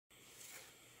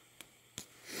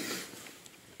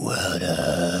What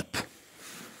up?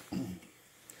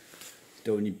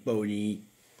 Tony Pony.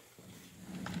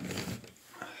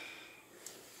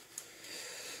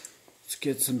 Let's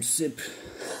get some sip.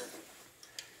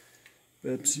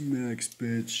 Pepsi Max,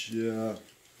 bitch. Yeah.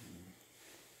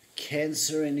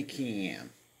 Cancer in a can.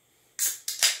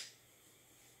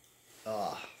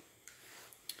 Ah.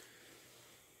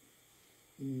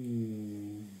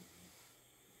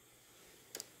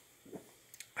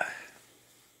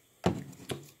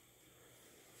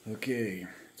 Okay,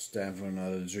 it's time for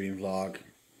another dream vlog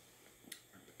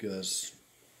because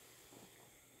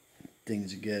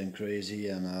things are getting crazy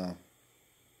and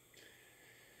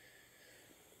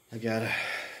I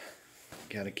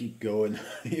gotta keep going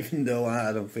even though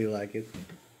I don't feel like it.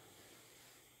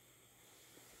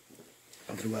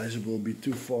 Otherwise it will be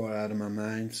too far out of my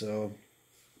mind. So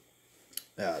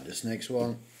yeah, this next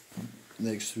dream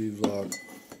vlog,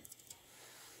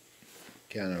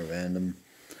 kind of random.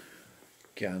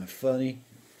 Kind of funny.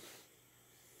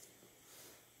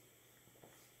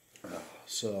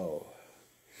 So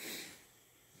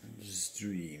this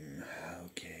dream,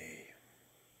 okay.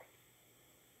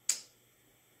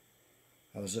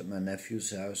 I was at my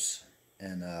nephew's house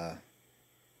and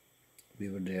we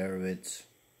were there with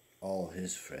all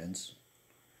his friends.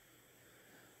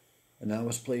 And I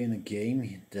was playing a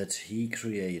game that he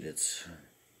created.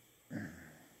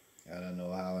 I don't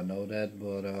know how I know that,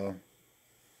 but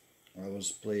I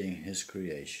was playing his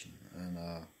creation, and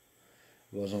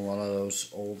it was on one of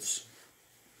those old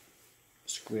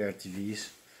square TVs,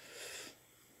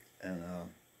 and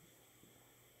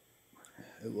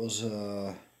it was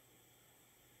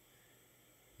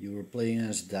you were playing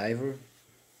as a diver,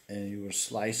 and you were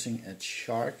slicing at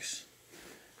sharks,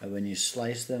 and when you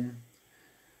sliced them,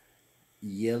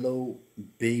 yellow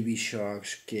baby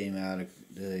sharks came out of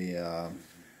the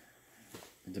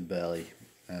belly,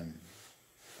 and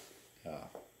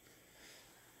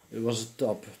it was a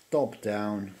top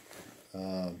down,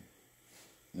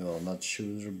 well, not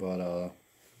shooter, but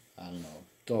I don't know,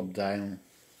 top down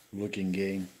looking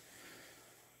game.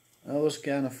 It was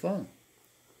kind of fun.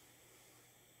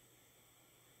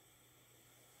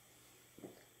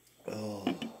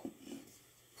 Oh,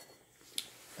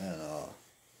 and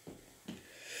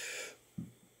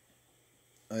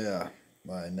yeah,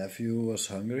 my nephew was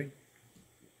hungry,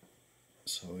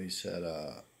 so he said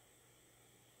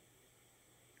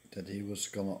that he was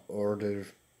gonna order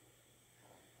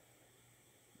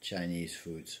Chinese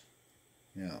food.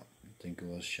 Yeah, I think it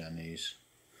was Chinese.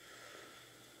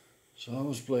 So I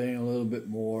was playing a little bit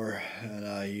more,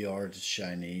 and he ordered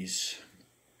Chinese.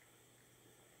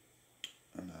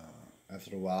 And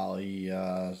after a while, he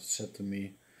said to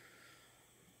me,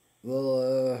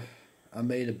 "Well, I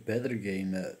made a better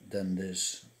game than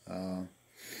this.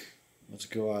 Let's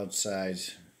go outside."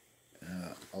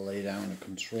 I lay down a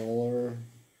controller.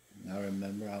 I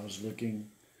remember I was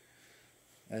looking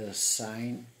at a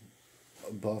sign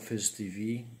above his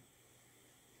TV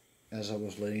as I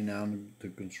was laying down the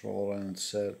controller, and it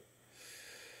said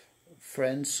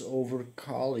 "Friends over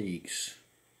colleagues"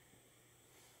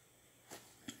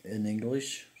 in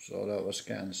English, so that was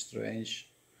kind of strange.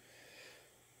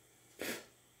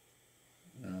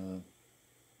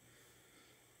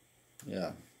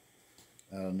 Yeah,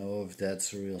 I don't know if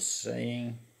that's a real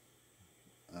saying.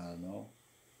 I don't know.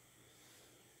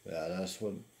 Yeah, that's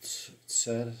what it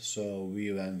said. So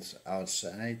we went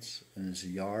outside in his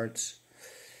yard,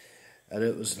 and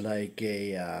it was like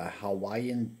a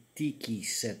Hawaiian tiki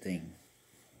setting.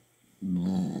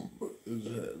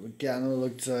 It kind of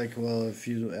looked like, well, if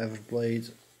you ever played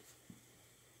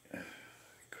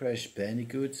Crash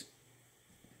Bandicoot,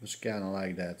 it was kind of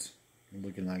like that,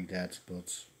 looking like that,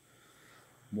 but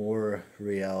more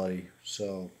reality.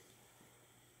 So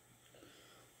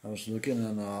I was looking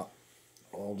at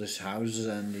all these houses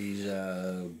and these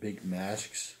big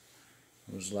masks.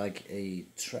 It was like a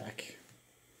track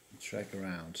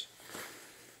around,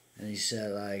 and he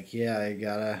said like,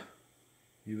 yeah,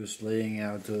 he was laying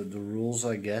out the rules,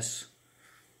 I guess.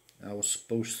 I was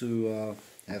supposed to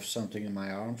have something in my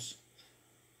arms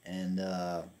and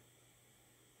I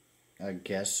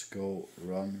guess go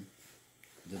run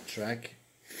the track,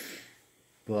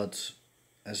 but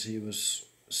as he was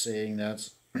saying that,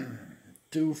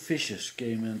 two fishes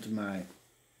came into my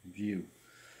view,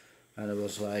 and it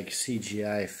was like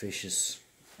CGI fishes,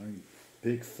 like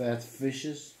big fat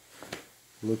fishes.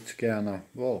 Looked kinda,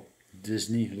 well,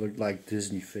 looked like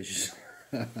Disney fishes.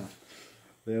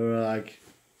 They were like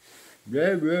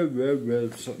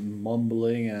something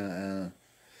mumbling,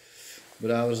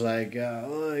 but I was like,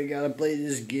 oh, I gotta play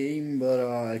this game, but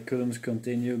I couldn't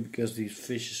continue because these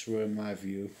fishes were in my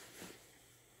view.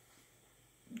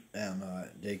 and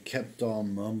they kept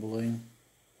on mumbling.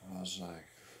 I was like,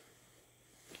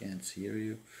 can't hear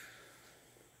you.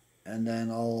 And then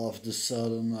all of the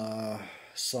sudden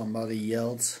somebody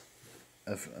yelled,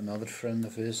 another friend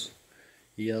of his,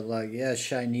 he yelled like, yeah,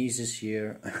 Chinese is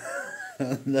here.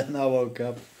 And then I woke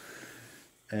up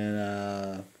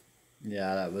and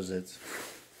yeah, that was it.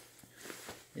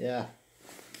 Yeah,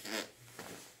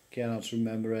 cannot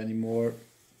remember anymore.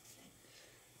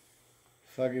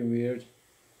 Fucking weird.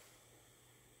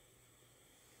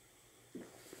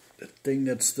 The thing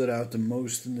that stood out the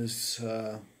most in this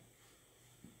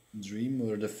dream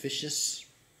were the fishes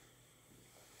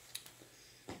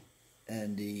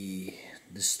and the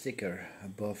sticker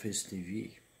above his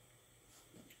TV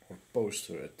or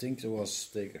poster. I think there was a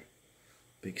sticker,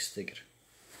 big sticker.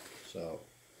 So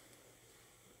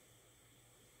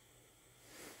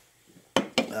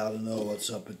I don't know what's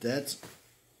up with that.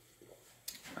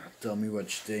 Tell me what you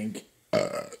think.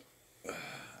 I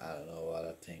don't know what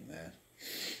I think, man.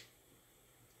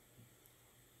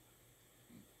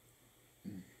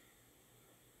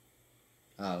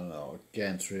 I don't know, I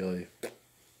can't really.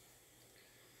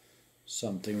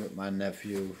 Something with my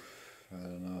nephew, I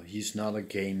don't know, he's not a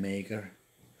game maker.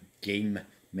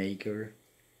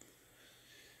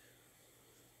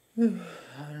 I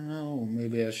don't know,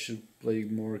 maybe I should play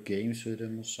more games with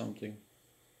him or something.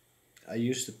 I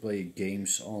used to play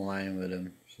games online with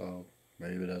him, so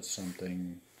maybe that's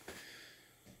something,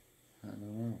 I don't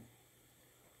know.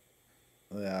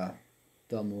 Yeah,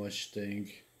 tell me what you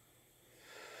think.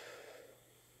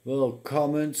 Well,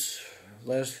 comments.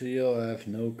 Last video I have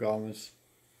no comments.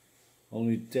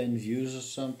 Only 10 views or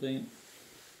something.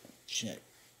 Check.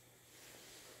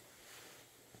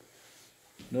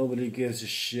 Nobody gives a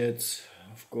shit,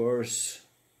 of course.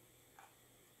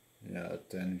 Yeah,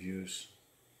 10 views.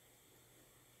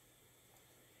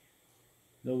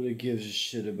 Nobody gives a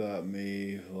shit about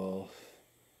me. Well,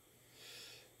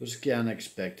 was kind of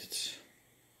expected.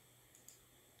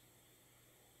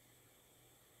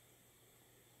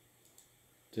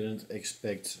 Didn't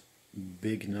expect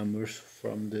big numbers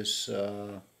from this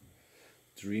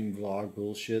dream vlog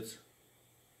bullshit.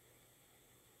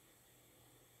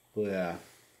 But yeah.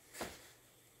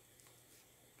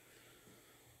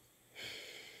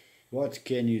 What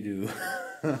can you do?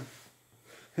 I'm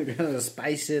gonna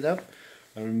spice it up.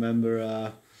 I remember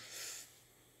a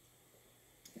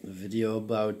video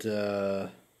about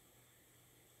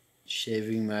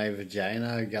shaving my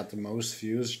vagina. I got the most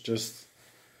views just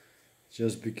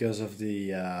because of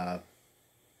the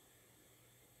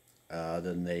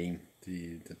name,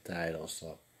 the title.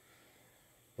 So,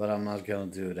 but I'm not gonna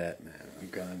do that, man. I'm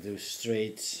gonna do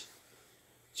straight,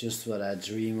 just what I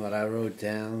dream, what I wrote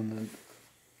down, and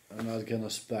I'm not gonna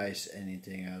spice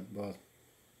anything out. But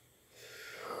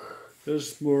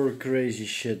there's more crazy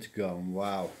shit going.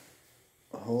 Wow,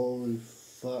 holy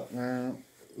fuck, man.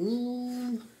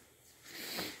 Ooh.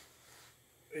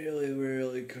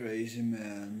 Really crazy,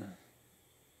 man.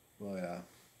 Well, yeah.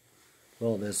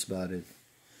 Well, that's about it.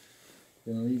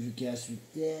 Gonna leave you guys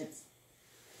with that.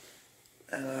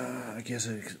 I guess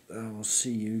I will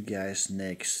see you guys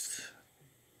next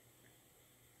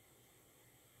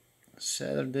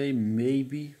Saturday,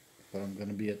 maybe. But I'm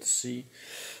gonna be at the sea.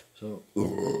 So,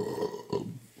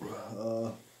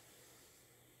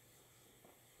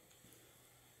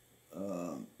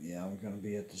 yeah, I'm gonna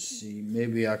be at the sea.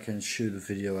 Maybe I can shoot a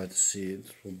video at the sea.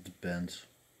 It will depend.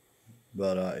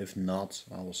 But if not,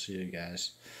 I will see you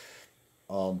guys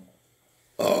on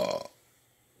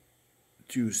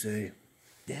Tuesday.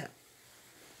 Yeah.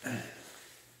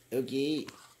 Okay.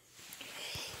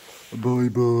 Bye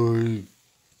bye.